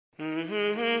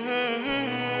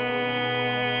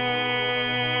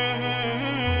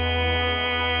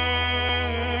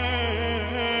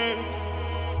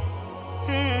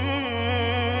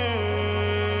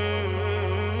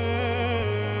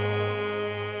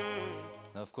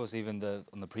Of course, even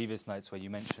on the previous nights where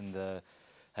you mentioned the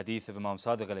hadith of Imam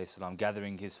Sadiq alayhi salam,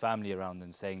 gathering his family around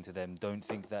and saying to them, don't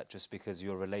think that just because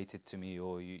you're related to me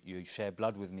or you share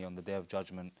blood with me on the Day of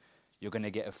Judgment, you're going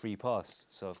to get a free pass.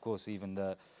 So, of course, even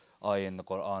the ayah in the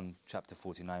Quran, chapter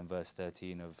 49, verse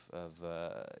 13 of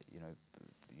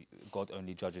God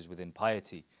only judges within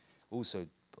piety. Also,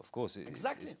 of course,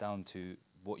 it's down to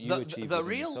what you achieve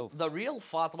within yourself. The real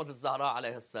Fatima Al-Zahra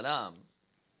alayhi salam,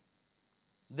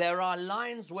 there are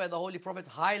lines where the Holy Prophet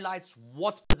highlights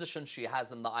what position she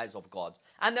has in the eyes of God.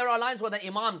 And there are lines where the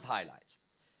Imams highlight.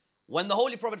 When the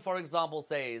Holy Prophet, for example,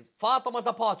 says, Fatima's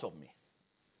a part of me.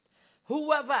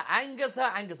 Whoever angers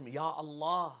her, angers me. Ya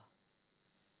Allah.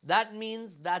 That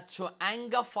means that to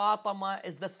anger Fatima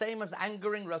is the same as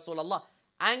angering Rasulullah.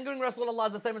 Angering Rasulullah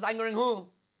is the same as angering who?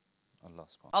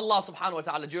 Allah subhanahu wa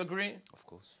ta'ala. Do you agree? Of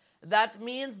course. That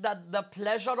means that the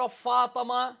pleasure of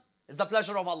Fatima is the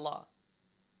pleasure of Allah.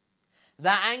 The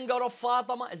anger of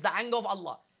Fatima is the anger of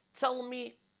Allah. Tell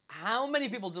me, how many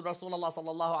people did Rasulullah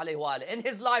sallallahu alayhi wa in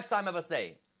his lifetime ever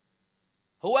say,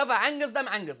 whoever angers them,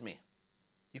 angers me?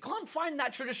 You can't find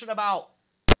that tradition about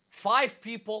 5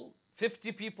 people,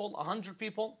 50 people, 100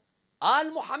 people.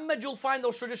 Al-Muhammad, you'll find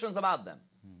those traditions about them.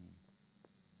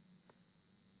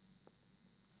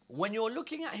 When you're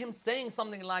looking at him saying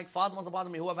something like, Fatima's a part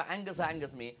of me, whoever angers her,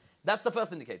 angers me, that's the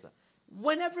first indicator.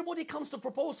 When everybody comes to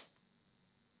propose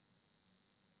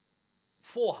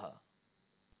for her,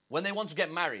 when they want to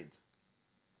get married,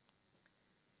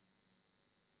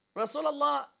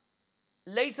 Rasulullah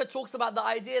later talks about the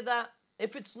idea that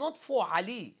if it's not for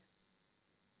Ali,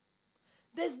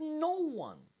 there's no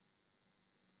one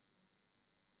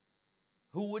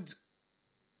who would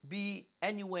be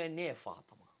anywhere near Fatima.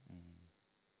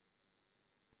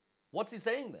 What's he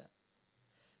saying there?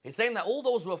 He's saying that all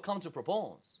those who have come to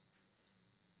propose,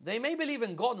 they may believe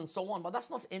in God and so on, but that's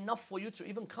not enough for you to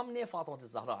even come near Fatima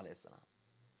Al-Zahra alayhi salam.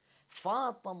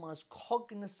 Fatima's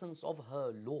cognizance of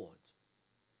her Lord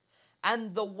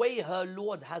and the way her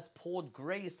Lord has poured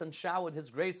grace and showered his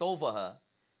grace over her,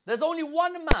 there's only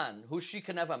one man who she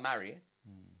can ever marry.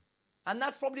 And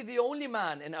that's probably the only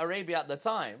man in Arabia at the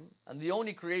time, and the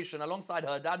only creation alongside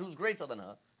her dad who's greater than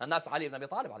her, and that's Ali ibn Abi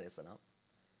Talib alayhi salam.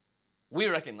 We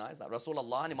recognize that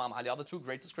Rasulullah and Imam Ali are the 2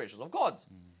 greatest creations of God.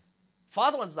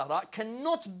 Fatima al-Zahra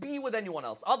cannot be with anyone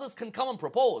else. Others can come and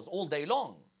propose all day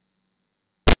long.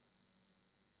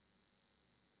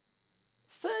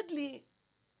 Thirdly,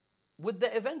 with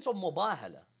the event of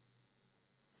Mubahala,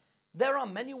 there are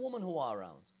many women who are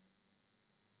around.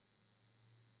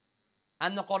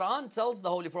 And the Quran tells the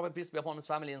Holy Prophet, peace be upon his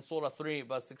family, in Surah 3,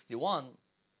 verse 61,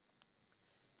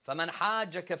 فَمَنْ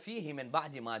حَاجَكَ فِيهِ مِنْ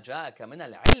بَعْدِ مَا جَاءَكَ مِنَ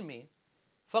الْعِلْمِ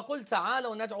فَقُلْ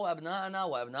تَعَالَوْا نَدْعُوا أَبْنَاءَنَا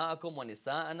وَأَبْنَاءَكُمْ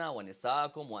وَنِسَاءَنَا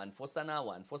وَنِسَاءَكُمْ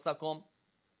وَأَنفُسَنَا وَأَنفُسَكُمْ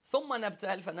ثُمَّ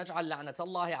نَبْتَهِلْ فَنَجْعَلْ لَعْنَةَ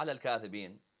اللَّهِ عَلَى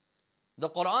الْكَاذِبِينَ. The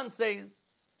Quran says,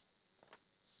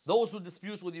 those who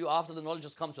dispute with you after the knowledge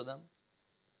has come to them,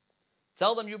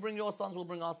 tell them, you bring your sons, we'll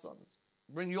bring our sons.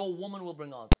 Bring your woman, we'll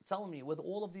bring ours. Tell me, with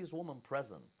all of these women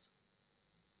present,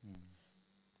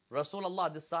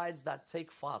 Rasulullah decides that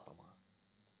take Fatima.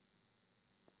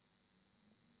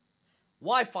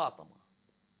 Why Fatima?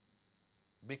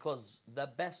 Because the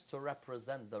best to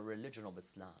represent the religion of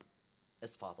Islam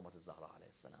is Fatima Al-Zahra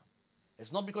alayhi salam.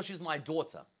 It's not because she's my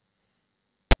daughter.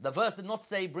 The verse did not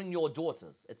say bring your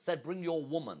daughters. It said bring your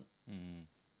woman.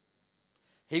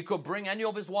 He could bring any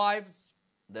of his wives.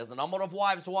 There's a number of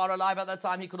wives who are alive at that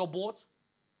time he could have bought.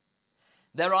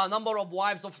 There are a number of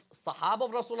wives of Sahaba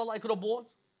of Rasulullah he could have bought.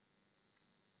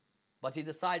 But he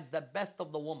decides the best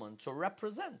of the woman to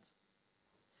represent.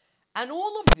 And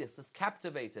all of this is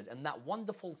captivated in that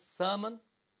wonderful sermon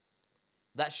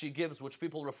that she gives, which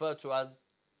people refer to as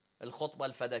Al-Khutbah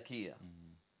Al-Fadakiyya,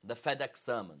 the Fadak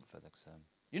sermon.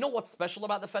 You know what's special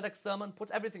about the Fadak sermon?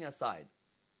 Put everything aside.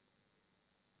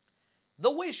 The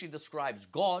way she describes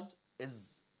God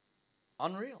is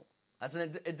unreal. As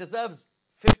in, it deserves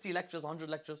 50 lectures, 100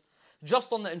 lectures,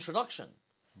 just on the introduction.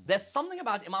 There's something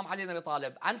about Imam Ali ibn Abi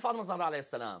Talib and Fatima Al-Zahra alayhi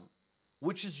salam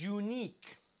which is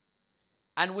unique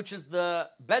and which is the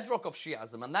bedrock of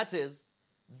Shi'ism, and that is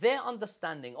their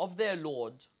understanding of their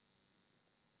Lord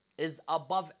is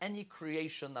above any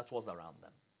creation that was around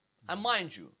them. And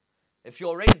mind you, if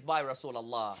you're raised by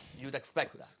Rasulullah, you'd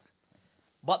expect that.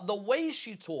 But the way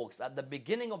she talks at the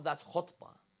beginning of that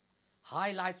khutbah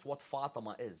highlights what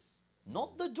Fatima is.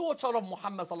 Not the daughter of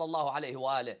Muhammad sallallahu alayhi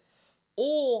wa alayhi,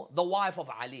 or the wife of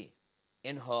Ali.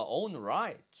 In her own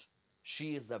right,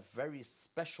 she is a very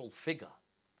special figure.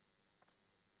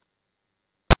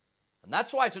 And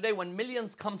that's why today when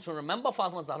millions come to remember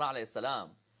Fatima Zahra alayhi salam,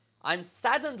 I'm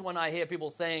saddened when I hear people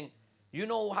saying, You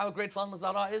know how great Fatima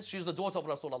Zahra is? She's the daughter of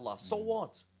Rasulullah. So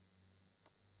what?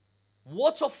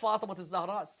 What of Fatima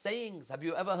Al-Zahra's sayings? Have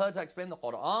you ever heard her explain the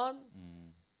Quran?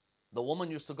 The woman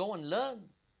used to go and learn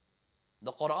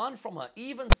the Quran from her.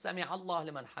 Even Sami Allah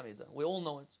liman hamida. We all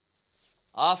know it.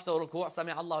 After ruku'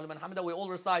 Sami Allah liman hamida, we all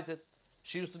recite it.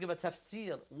 She used to give a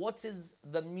tafsir. What is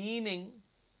the meaning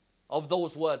of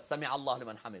those words, Sami Allah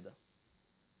liman hamida?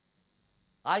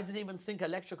 I didn't even think a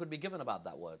lecture could be given about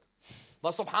that word.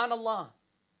 But subhanallah.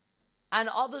 And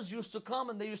others used to come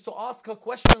and they used to ask her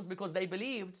questions because they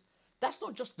believed that's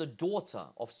not just the daughter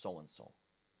of so-and-so.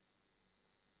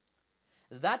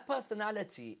 That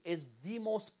personality is the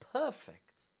most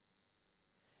perfect,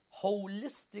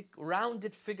 holistic,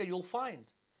 rounded figure you'll find.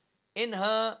 In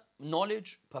her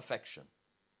knowledge, perfection.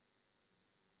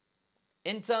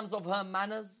 In terms of her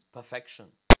manners, perfection.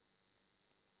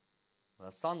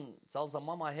 Her son tells her,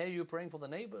 Mom, I hear you praying for the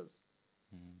neighbors,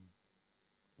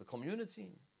 the community.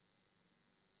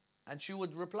 And she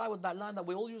would reply with that line that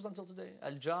we all use until today.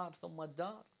 Al-jar thumma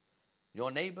ad-dar.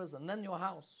 Your neighbors and then your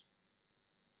house.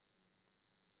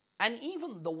 And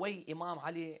even the way Imam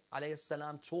Ali alayhi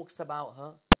salam talks about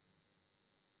her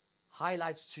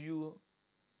highlights to you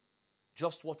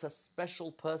just what a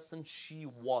special person she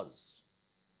was.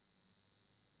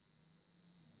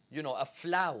 You know, a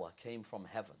flower came from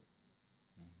heaven,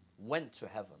 went to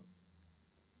heaven,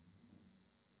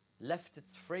 left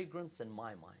its fragrance in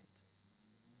my mind.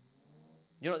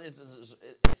 You know,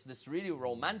 it's this really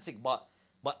romantic but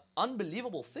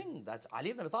unbelievable thing that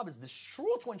Ali ibn Abi Talib is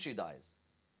distraught when she dies.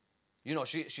 You know,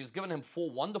 she's given him 4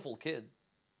 wonderful kids.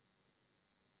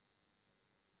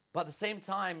 But at the same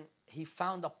time, he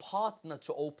found a partner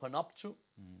to open up to.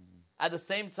 At the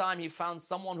same time, he found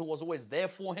someone who was always there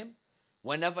for him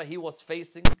whenever he was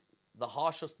facing the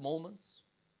harshest moments.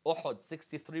 Uhud,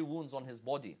 63 wounds on his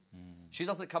body. She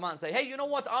doesn't come out and say, hey, you know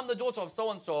what? I'm the daughter of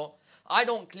so-and-so. I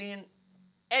don't clean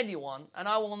anyone and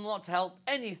I will not help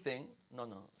anything.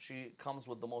 No. She comes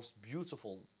with the most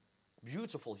beautiful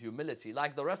humility,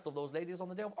 like the rest of those ladies on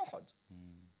the day of Uhud.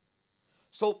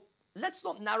 So let's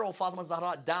not narrow Fatima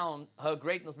Zahra down her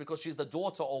greatness because she's the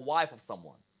daughter or wife of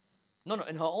someone. No,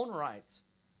 in her own right,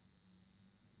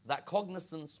 that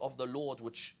cognizance of the Lord,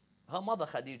 which her mother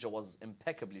Khadija was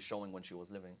impeccably showing when she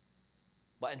was living,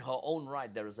 but in her own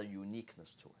right, there is a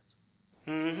uniqueness to it.